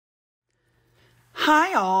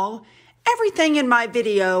Hi all. Everything in my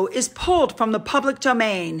video is pulled from the public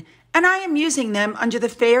domain, and I am using them under the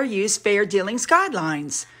Fair Use, Fair Dealings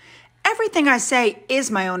guidelines. Everything I say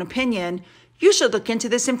is my own opinion. You should look into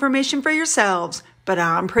this information for yourselves, but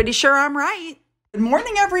I'm pretty sure I'm right. Good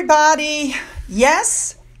morning, everybody.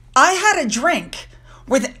 Yes, I had a drink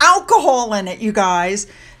with alcohol in it, you guys.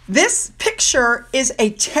 This picture is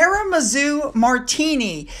a tiramisu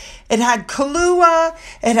martini. It had Kahlua,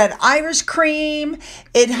 it had Irish cream,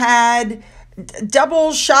 it had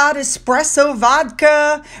double shot espresso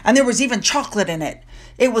vodka, and there was even chocolate in it.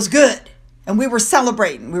 It was good. And we were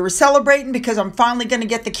celebrating. We were celebrating because I'm finally going to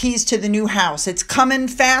get the keys to the new house. It's coming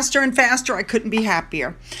faster and faster. I couldn't be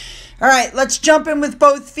happier. All right, let's jump in with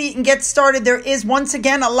both feet and get started. There is, once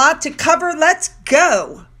again, a lot to cover. Let's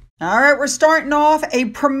go. All right, we're starting off a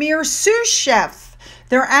premier sous chef.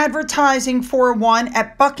 They're advertising for one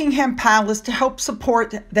at Buckingham Palace to help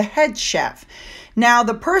support the head chef. Now,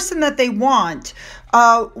 the person that they want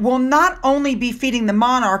will not only be feeding the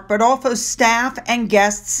monarch, but also staff and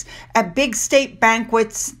guests at big state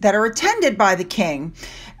banquets that are attended by the king.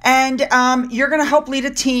 And you're going to help lead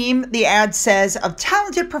a team, the ad says, of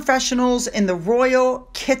talented professionals in the royal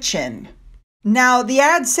kitchen. Now, the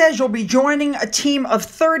ad says you'll be joining a team of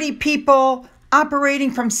 30 people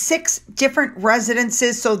operating from 6 different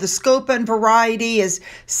residences, so the scope and variety is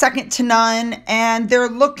second to none, and they're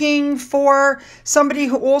looking for somebody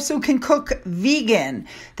who also can cook vegan.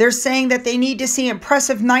 They're saying that they need to see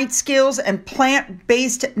impressive night skills and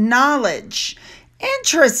plant-based knowledge.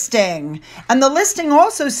 Interesting. And the listing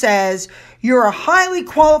also says you're a highly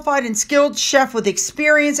qualified and skilled chef with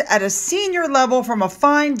experience at a senior level from a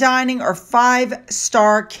fine dining or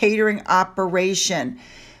 5-star catering operation.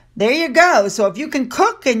 There you go. So if you can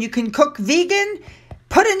cook and you can cook vegan,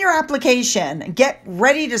 put in your application and get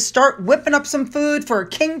ready to start whipping up some food for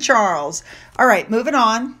King Charles. All right, moving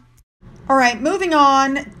on.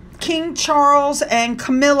 King Charles and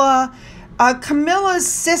Camilla.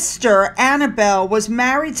 Camilla's sister, Annabelle, was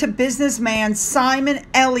married to businessman Simon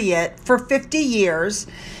Elliott for 50 years.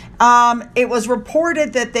 It was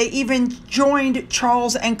reported that they even joined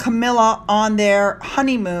Charles and Camilla on their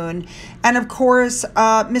honeymoon. And of course,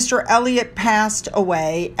 Mr. Elliott passed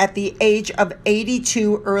away at the age of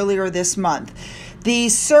 82 earlier this month. The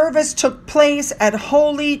service took place at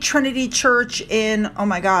Holy Trinity Church in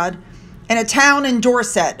a town in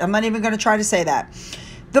Dorset. I'm not even going to try to say that.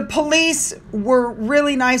 The police were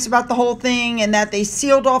really nice about the whole thing and that they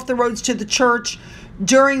sealed off the roads to the church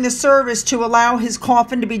during the service to allow his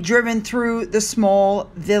coffin to be driven through the small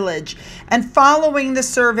village. And following the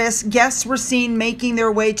service, guests were seen making their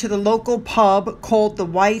way to the local pub called the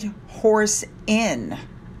White Horse Inn.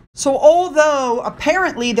 So although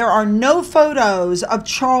apparently there are no photos of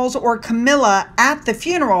Charles or Camilla at the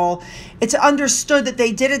funeral, it's understood that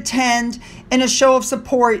they did attend in a show of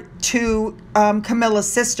support to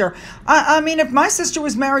Camilla's sister. I mean, if my sister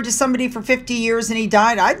was married to somebody for 50 years and he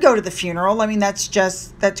died, I'd go to the funeral. I mean, that's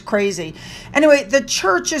crazy. Anyway, the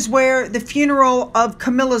church is where the funeral of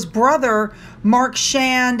Camilla's brother, Mark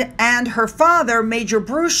Shand, and her father, Major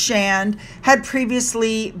Bruce Shand, had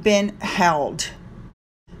previously been held.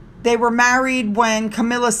 They were married when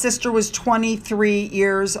Camilla's sister was 23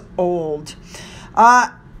 years old.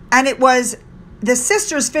 And it was the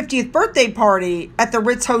sister's 50th birthday party at the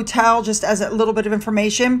Ritz Hotel, just as a little bit of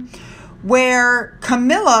information, where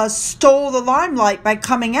Camilla stole the limelight by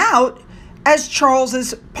coming out as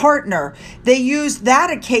Charles's partner. They used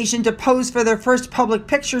that occasion to pose for their first public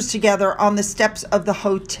pictures together on the steps of the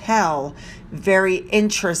hotel. Very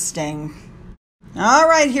interesting. All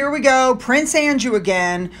right, here we go. Prince Andrew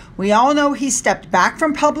again. We all know he stepped back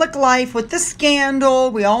from public life with the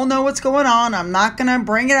scandal. We all know what's going on. I'm not going to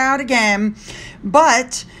bring it out again.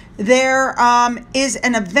 But there is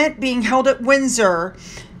an event being held at Windsor.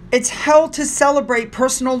 It's held to celebrate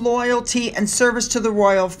personal loyalty and service to the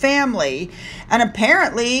royal family. And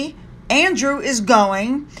apparently, Andrew is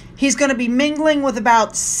going. He's going to be mingling with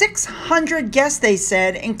about 600 guests, they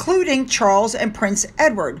said, including Charles and Prince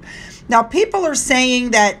Edward. Now, people are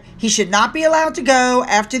saying that he should not be allowed to go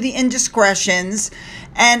after the indiscretions.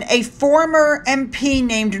 And a former MP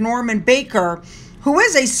named Norman Baker, who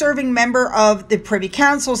is a serving member of the Privy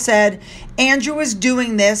Council, said Andrew is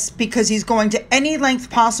doing this because he's going to any length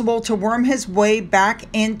possible to worm his way back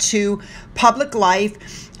into public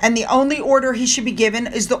life. And the only order he should be given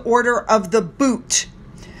is the order of the boot.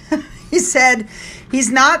 He said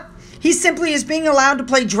he simply is being allowed to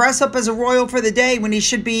play dress up as a royal for the day when he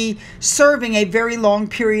should be serving a very long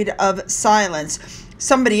period of silence.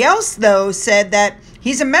 Somebody else, though, said that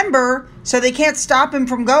he's a member, so they can't stop him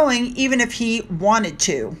from going even if he wanted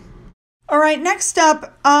to. All right, next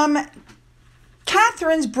up,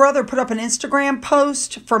 Catherine's brother put up an Instagram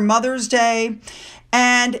post for Mother's Day,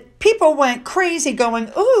 and people went crazy going,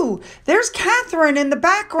 ooh, there's Catherine in the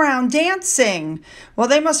background dancing. Well,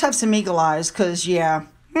 they must have some eagle eyes because, yeah.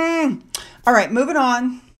 All right, moving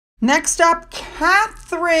on. Next up,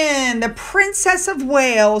 Catherine, the Princess of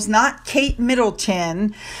Wales, not Kate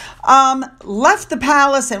Middleton, left the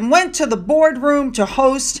palace and went to the boardroom to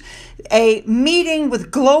host a meeting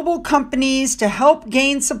with global companies to help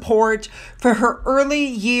gain support for her early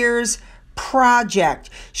years project.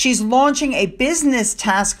 She's launching a business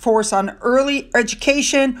task force on early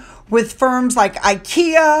education with firms like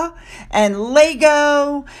IKEA and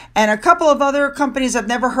Lego and a couple of other companies I've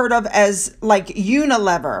never heard of as like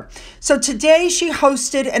Unilever. So today she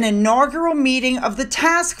hosted an inaugural meeting of the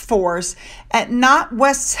task force at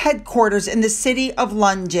NatWest's headquarters in the city of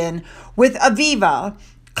London with Aviva,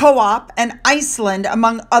 Co-op, and Iceland,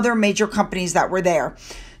 among other major companies that were there.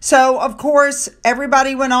 So, of course,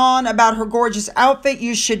 everybody went on about her gorgeous outfit.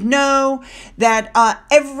 You should know that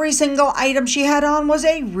every single item she had on was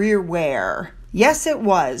a rear wear. Yes, it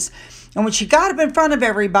was. And when she got up in front of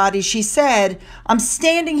everybody, she said, I'm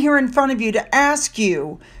standing here in front of you to ask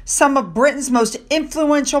you, some of Britain's most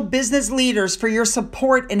influential business leaders, for your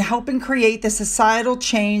support in helping create the societal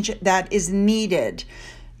change that is needed.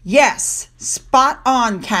 Yes, spot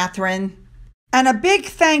on, Catherine. And a big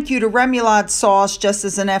thank you to Remoulade Sauce, just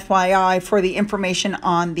as an FYI, for the information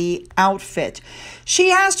on the outfit. She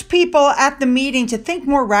asked people at the meeting to think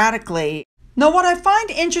more radically. Now, what I find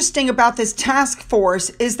interesting about this task force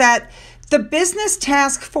is that the Business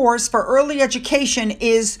Task Force for Early Education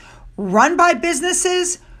is run by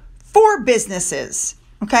businesses for businesses.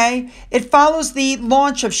 Okay, it follows the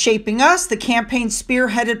launch of Shaping Us, the campaign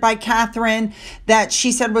spearheaded by Catherine that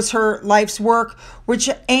she said was her life's work, which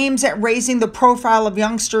aims at raising the profile of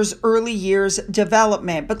youngsters' early years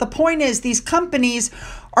development. But the point is, these companies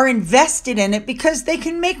are invested in it because they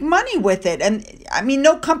can make money with it. And I mean,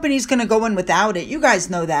 no company's going to go in without it. You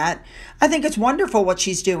guys know that. I think it's wonderful what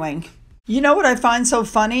she's doing. You know what I find so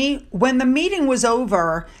funny? When the meeting was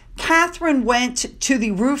over, Catherine went to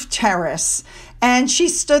the roof terrace and she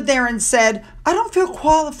stood there and said, I don't feel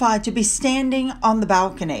qualified to be standing on the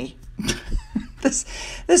balcony.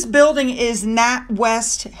 This building is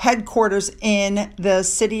NatWest headquarters in the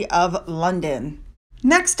city of London.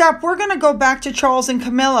 Next up, we're going to go back to Charles and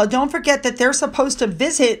Camilla. Don't forget that they're supposed to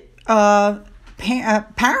visit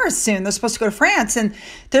Paris soon. They're supposed to go to France. And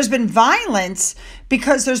there's been violence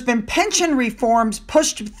because there's been pension reforms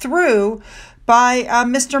pushed through by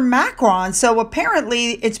Mr. Macron. So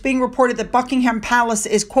apparently it's being reported that Buckingham Palace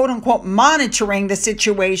is quote unquote monitoring the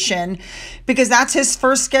situation because that's his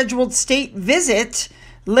first scheduled state visit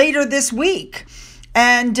later this week.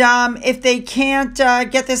 And if they can't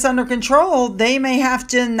get this under control, they may have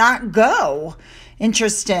to not go.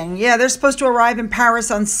 Interesting. Yeah, they're supposed to arrive in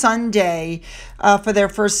Paris on Sunday for their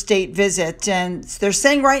first state visit. And they're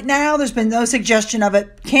saying right now there's been no suggestion of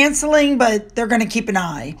it canceling, but they're going to keep an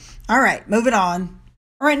eye. All right, moving on.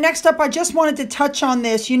 All right, next up, I just wanted to touch on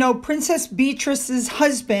this. You know, Princess Beatrice's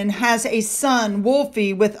husband has a son,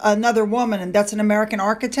 Wolfie, with another woman, and that's an American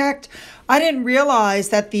architect. I didn't realize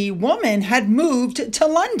that the woman had moved to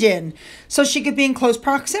London so she could be in close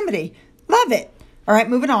proximity. Love it. All right,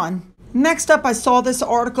 moving on. Next up, I saw this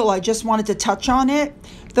article. I just wanted to touch on it.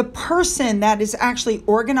 The person that is actually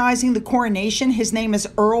organizing the coronation, his name is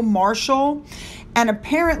Earl Marshall. And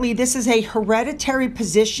apparently this is a hereditary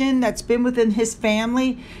position that's been within his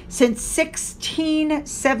family since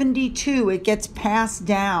 1672. It gets passed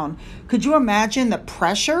down. Could you imagine the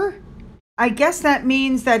pressure? I guess that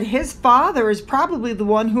means that his father is probably the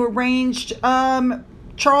one who arranged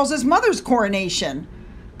Charles's mother's coronation.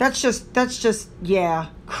 That's just, yeah,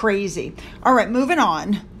 crazy. All right, moving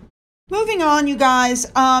on. Moving on, you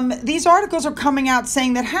guys, these articles are coming out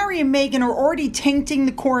saying that Harry and Meghan are already tainting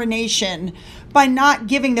the coronation by not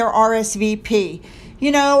giving their RSVP.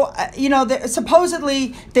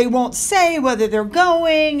 Supposedly they won't say whether they're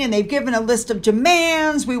going, and they've given a list of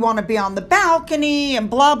demands. We want to be on the balcony and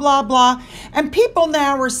blah, blah, blah. And people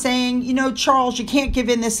now are saying, Charles, you can't give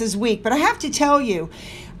in, this is weak. But I have to tell you,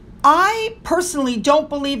 I personally don't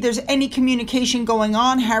believe there's any communication going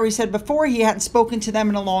on. Harry said before he hadn't spoken to them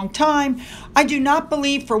in a long time. I do not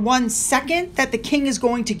believe for 1 second that the king is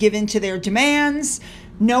going to give in to their demands.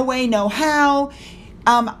 No way, no how.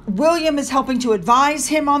 William is helping to advise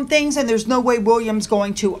him on things, and there's no way William's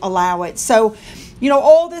going to allow it. So,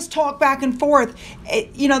 all this talk back and forth,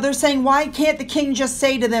 they're saying, why can't the king just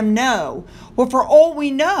say to them no? Well, for all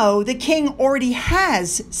we know, the king already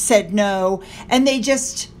has said no, and they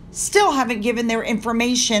just still haven't given their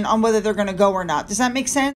information on whether they're going to go or not. Does that make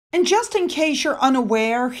sense? And just in case you're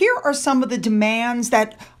unaware, here are some of the demands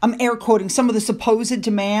that I'm air quoting, some of the supposed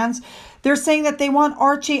demands. They're saying that they want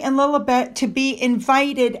Archie and Lilibet to be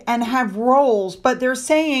invited and have roles, but they're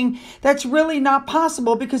saying that's really not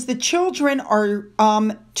possible because the children are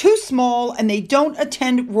too small and they don't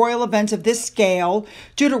attend royal events of this scale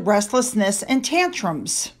due to restlessness and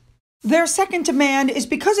tantrums. Their second demand is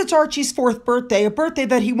because it's Archie's 4th birthday, a birthday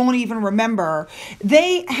that he won't even remember.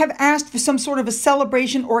 They have asked for some sort of a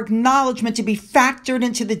celebration or acknowledgement to be factored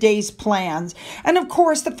into the day's plans. And of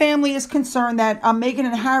course, the family is concerned that Meghan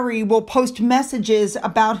and Harry will post messages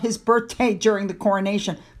about his birthday during the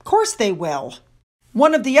coronation. Of course they will.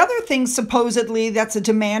 One of the other things supposedly that's a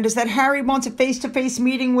demand is that Harry wants a face-to-face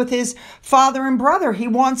meeting with his father and brother. He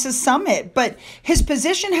wants a summit, but his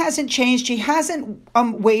position hasn't changed. He hasn't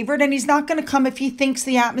wavered, and he's not going to come if he thinks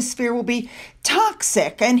the atmosphere will be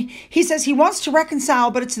toxic. And he says he wants to reconcile,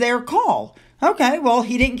 but it's their call. Okay, well,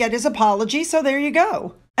 he didn't get his apology, so there you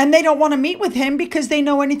go. And they don't want to meet with him because they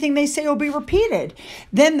know anything they say will be repeated.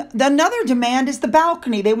 Then another demand is the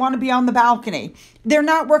balcony. They want to be on the balcony. They're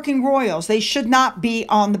not working royals. They should not be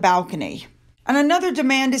on the balcony. And another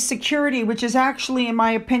demand is security, which is actually, in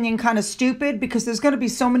my opinion, kind of stupid because there's going to be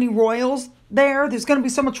so many royals there. There's going to be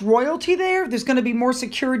so much royalty there. There's going to be more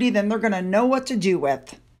security than they're going to know what to do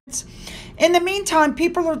with. In the meantime,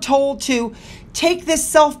 people are told to take this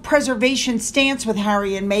self-preservation stance with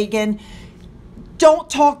Harry and Meghan.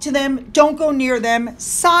 Don't talk to them, don't go near them,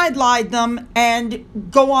 sideline them,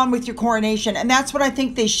 and go on with your coronation. And that's what I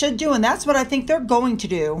think they should do, and that's what I think they're going to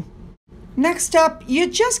do. Next up, you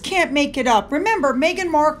just can't make it up. Remember,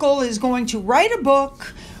 Meghan Markle is going to write a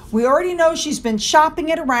book. We already know she's been shopping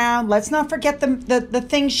it around. Let's not forget the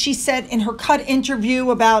things she said in her cut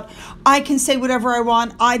interview about, I can say whatever I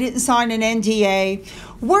want. I didn't sign an NDA.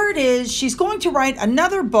 Word is she's going to write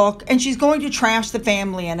another book and she's going to trash the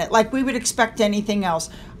family in it like we would expect anything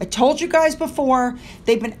else. I told you guys before,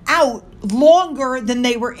 they've been out longer than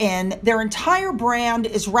they were in. Their entire brand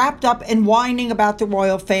is wrapped up in whining about the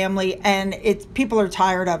royal family, and people are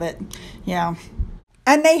tired of it. Yeah.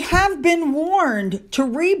 And they have been warned to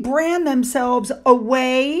rebrand themselves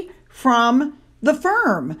away from the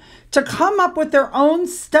firm, to come up with their own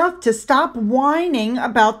stuff, to stop whining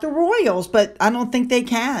about the royals, but I don't think they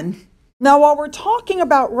can. Now, while we're talking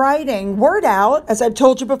about writing, word out, as I've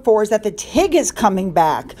told you before, is that the Tig is coming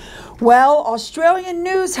back. Well, Australian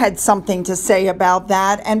News had something to say about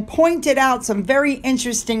that and pointed out some very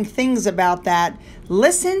interesting things about that.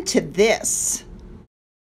 Listen to this.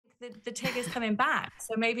 The Tig is coming back,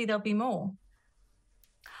 so maybe there'll be more.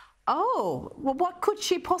 Oh, well, what could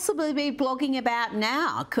she possibly be blogging about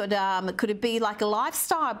now? Could it be like a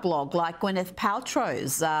lifestyle blog like Gwyneth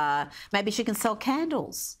Paltrow's? Maybe she can sell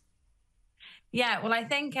candles. Yeah, well, I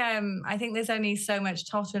think there's only so much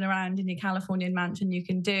tottering around in your Californian mansion you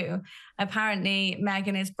can do. Apparently,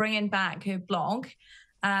 Meghan is bringing back her blog.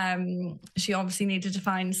 She obviously needed to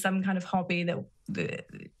find some kind of hobby that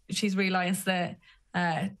she's realised that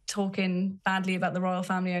talking badly about the royal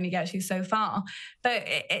family only gets you so far. But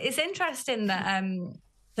it's interesting that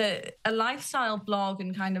a lifestyle blog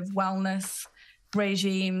and kind of wellness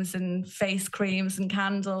regimes and face creams and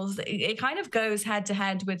candles, it kind of goes head to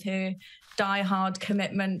head with her diehard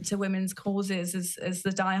commitment to women's causes as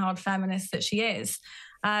the diehard feminist that she is.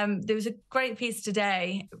 There was a great piece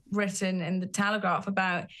today written in the Telegraph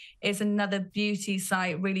about, is another beauty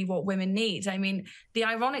site really what women need? I mean, the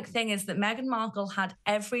ironic thing is that Meghan Markle had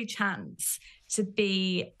every chance to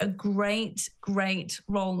be a great, great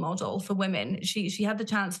role model for women. She had the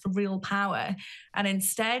chance for real power, and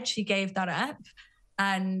instead she gave that up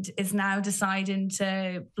and is now deciding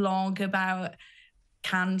to blog about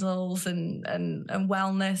candles and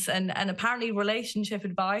wellness and apparently relationship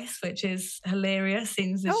advice, which is hilarious,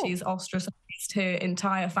 since that she's ostracized her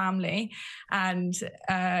entire family and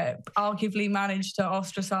arguably managed to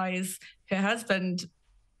ostracize her husband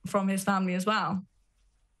from his family as well.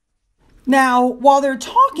 Now, while they're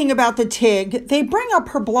talking about the Tig, they bring up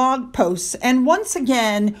her blog posts, and once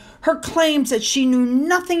again, her claims that she knew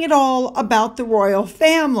nothing at all about the royal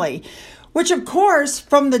family, which, of course,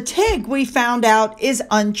 from the Tig, we found out is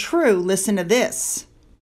untrue. Listen to this.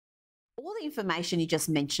 All the information you just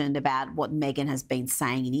mentioned about what Meghan has been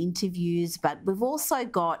saying in interviews, but we've also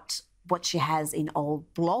got what she has in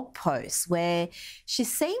old blog posts where she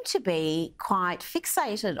seemed to be quite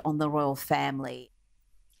fixated on the royal family.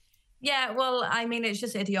 Yeah, well, I mean, it's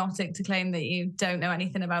just idiotic to claim that you don't know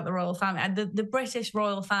anything about the royal family. And the British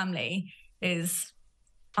royal family is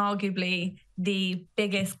arguably the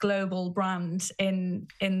biggest global brand in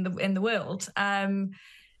the world.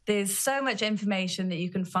 there's so much information that you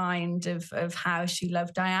can find of how she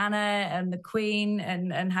loved Diana and the Queen,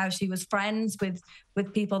 and how she was friends with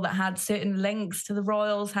people that had certain links to the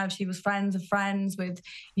royals, how she was friends of friends with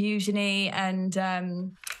Eugenie and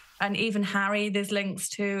even Harry. There's links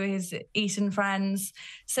to his Eton friends.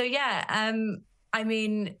 So yeah, I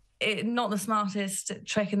mean, not the smartest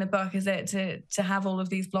trick in the book, is it, to have all of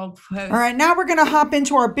these blog posts? All right, now we're going to hop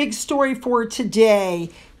into our big story for today.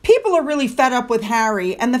 People are really fed up with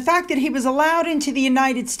Harry and the fact that he was allowed into the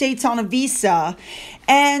United States on a visa.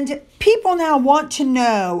 And people now want to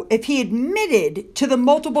know if he admitted to the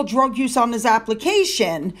multiple drug use on his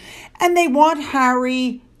application. And they want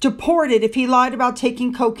Harry deported if he lied about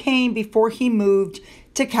taking cocaine before he moved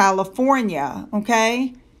to California,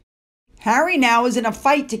 okay? Harry now is in a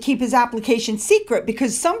fight to keep his application secret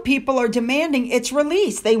because some people are demanding its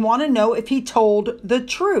release. They want to know if he told the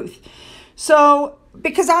truth. So,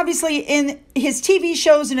 because obviously in his TV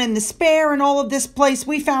shows and in The Spare and all of this place,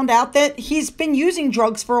 we found out that he's been using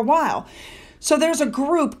drugs for a while. So there's a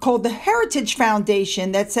group called the Heritage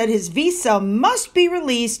Foundation that said his visa must be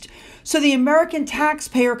released so the American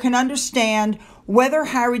taxpayer can understand whether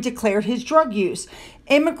Harry declared his drug use.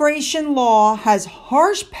 Immigration law has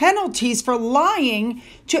harsh penalties for lying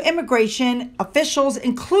to immigration officials,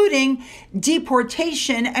 including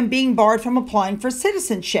deportation and being barred from applying for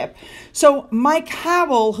citizenship. So Mike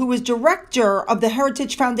Howell, who is director of the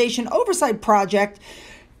Heritage Foundation Oversight Project,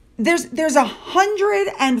 there's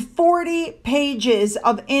 140 pages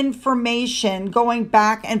of information going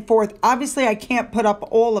back and forth. Obviously, I can't put up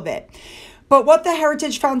all of it. But what the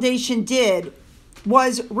Heritage Foundation did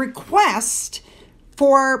was request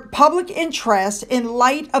for public interest in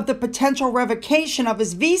light of the potential revocation of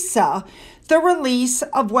his visa, the release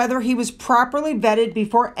of whether he was properly vetted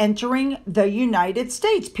before entering the United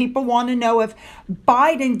States. People want to know if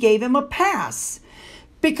Biden gave him a pass,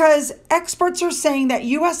 because experts are saying that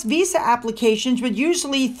U.S. visa applications would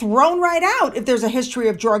usually thrown right out if there's a history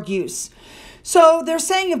of drug use. So they're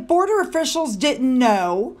saying if border officials didn't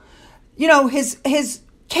know, his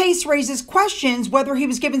case raises questions whether he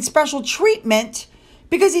was given special treatment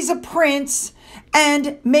because he's a prince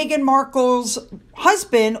and Meghan Markle's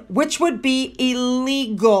husband, which would be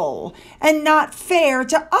illegal and not fair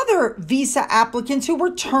to other visa applicants who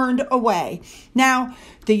were turned away. Now,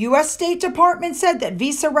 the U.S. State Department said that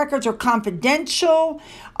visa records are confidential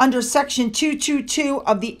under Section 222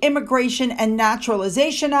 of the Immigration and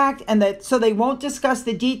Naturalization Act, and that so they won't discuss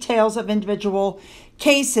the details of individual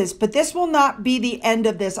cases. But this will not be the end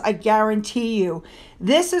of this, I guarantee you.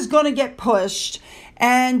 This is going to get pushed.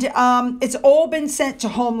 And it's all been sent to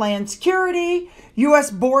Homeland Security, U.S.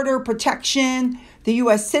 Border Protection, the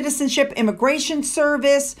U.S. Citizenship Immigration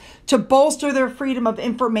Service to bolster their freedom of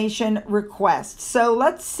information requests. So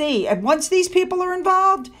let's see. And once these people are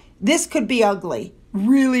involved, this could be ugly,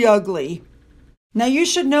 really ugly. Now, you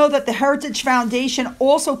should know that the Heritage Foundation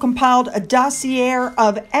also compiled a dossier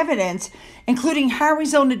of evidence, including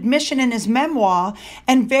Harry's own admission in his memoir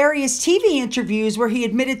and various TV interviews where he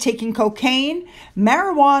admitted taking cocaine,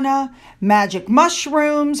 marijuana, magic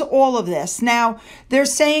mushrooms, all of this. Now, they're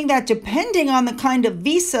saying that depending on the kind of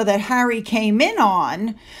visa that Harry came in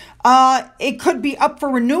on, it could be up for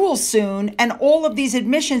renewal soon, and all of these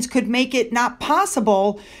admissions could make it not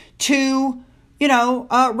possible to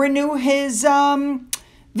renew his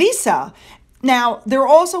visa. Now, they're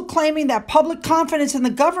also claiming that public confidence in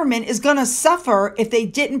the government is going to suffer if they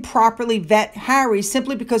didn't properly vet Harry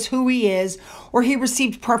simply because who he is, or he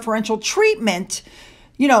received preferential treatment,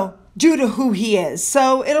 due to who he is.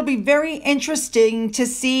 So it'll be very interesting to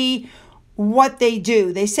see what they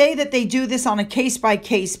do. They say that they do this on a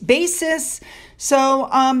case-by-case basis. So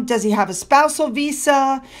does he have a spousal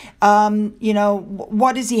visa?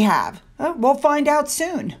 What does he have? We'll find out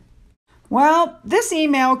soon. Well, this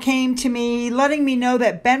email came to me letting me know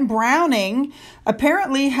that Ben Browning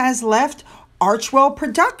apparently has left Archwell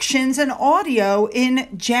Productions and Audio in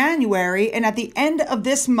January. And at the end of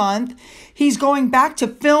this month, he's going back to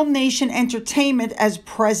Film Nation Entertainment as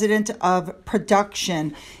president of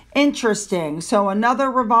production. Interesting. So another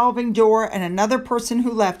revolving door and another person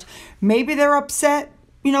who left. Maybe they're upset,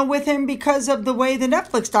 with him because of the way the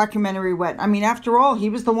Netflix documentary went. I mean, after all, he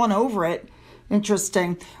was the one over it.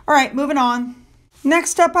 Interesting. All right, moving on.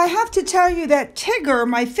 Next up, I have to tell you that Tigger,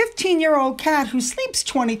 my 15-year-old cat who sleeps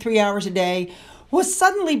 23 hours a day, was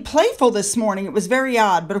suddenly playful this morning. It was very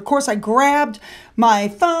odd. But of course, I grabbed my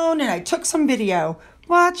phone and I took some video.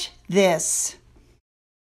 Watch this.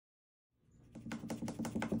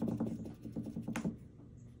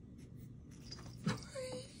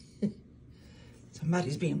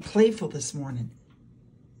 Somebody's being playful this morning.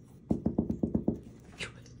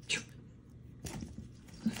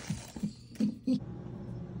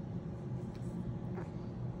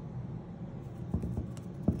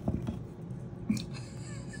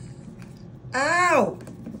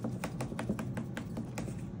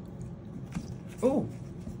 Oh,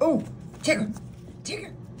 oh, Tigger,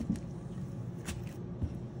 Tigger.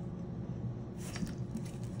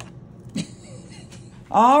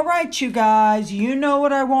 All right, you guys, you know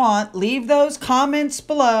what I want. Leave those comments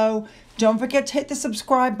below. Don't forget to hit the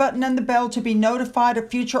subscribe button and the bell to be notified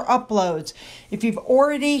of future uploads. If you've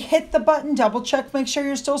already hit the button, double check, make sure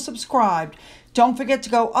you're still subscribed. Don't forget to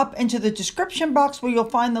go up into the description box where you'll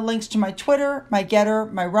find the links to my Twitter, my Getter,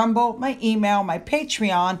 my Rumble, my email, my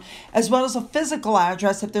Patreon, as well as a physical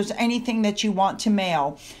address if there's anything that you want to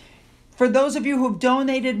mail. For those of you who have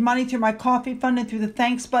donated money through my coffee fund and through the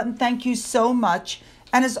thanks button, thank you so much.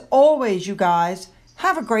 And as always, you guys,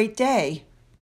 have a great day.